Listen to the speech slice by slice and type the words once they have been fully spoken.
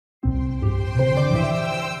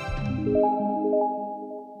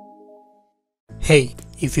Hey,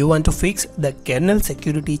 if you want to fix the kernel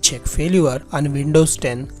security check failure on Windows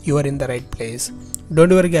 10, you are in the right place. Don't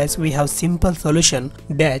worry guys, we have simple solution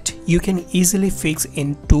that you can easily fix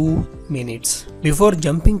in 2 minutes. Before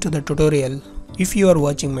jumping to the tutorial, if you are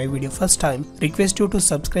watching my video first time, request you to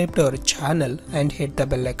subscribe to our channel and hit the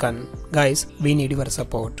bell icon. Guys, we need your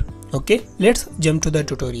support. Okay, let's jump to the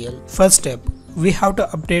tutorial. First step, we have to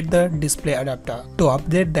update the display adapter. To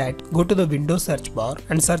update that, go to the Windows search bar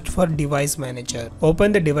and search for device manager.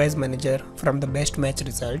 Open the device manager from the best match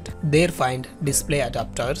result. There find display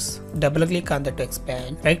adapters. Double click on that to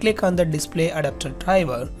expand. Right click on the display adapter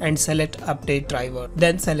driver and select update driver.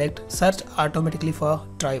 Then select search automatically for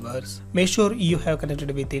drivers. Make sure you have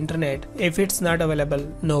connected with internet. If it's not available,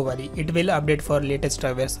 no worry. It will update for latest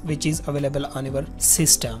drivers which is available on your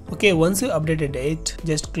system. Okay, once you updated it,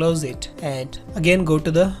 just close it and again go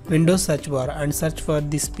to the Windows search bar and search for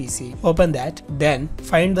this PC. Open that, then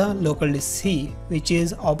find the local disk C which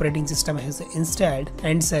is operating system has installed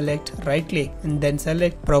and select right click and then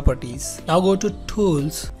select properties. Now go to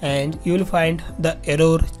tools and you will find the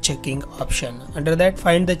error checking option. Under that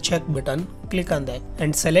find the check button, click on that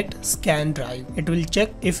and select scan drive. It will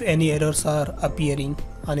check if any errors are appearing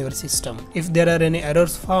on your system. If there are any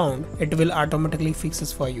errors found, it will automatically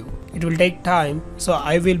fixes for you. It will take time, so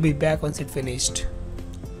I will be back once it finished.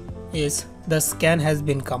 Yes, the scan has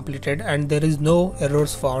been completed and there is no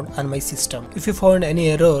errors found on my system. If you found any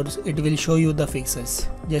errors, it will show you the fixes.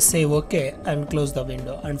 Just say OK and close the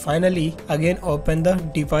window. And finally, again open the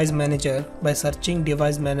device manager by searching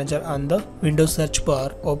device manager on the Windows search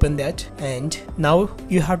bar. Open that and now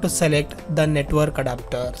you have to select the network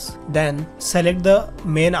adapters. Then select the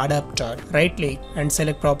main adapter, right click and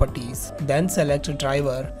select properties. Then select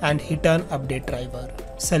driver and hit on update driver.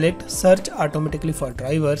 Select search automatically for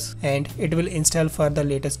drivers and it will install for the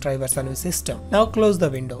latest drivers on your system. Now close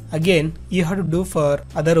the window. Again, you have to do for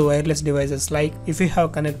other wireless devices, like if you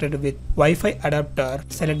have connected with Wi-Fi adapter,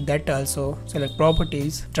 select that also. Select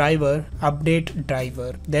properties, driver, update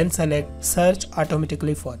driver. Then select search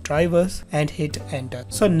automatically for drivers and hit enter.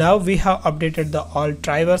 So now we have updated the all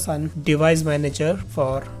drivers on device manager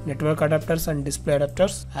for network adapters and display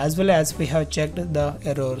adapters, as well as we have checked the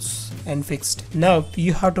errors and fixed. Now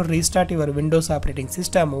you have to restart your Windows operating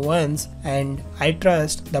system once, and I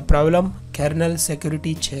trust the problem kernel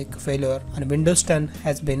security check failure on Windows 10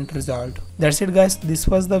 has been resolved. That's it guys, this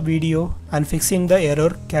was the video on fixing the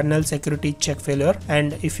error kernel security check failure,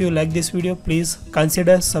 and if you like this video, please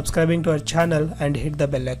consider subscribing to our channel and hit the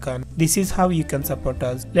bell icon. This is how you can support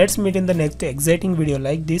us. Let's meet in the next exciting video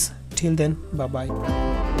like this. Till then, bye bye.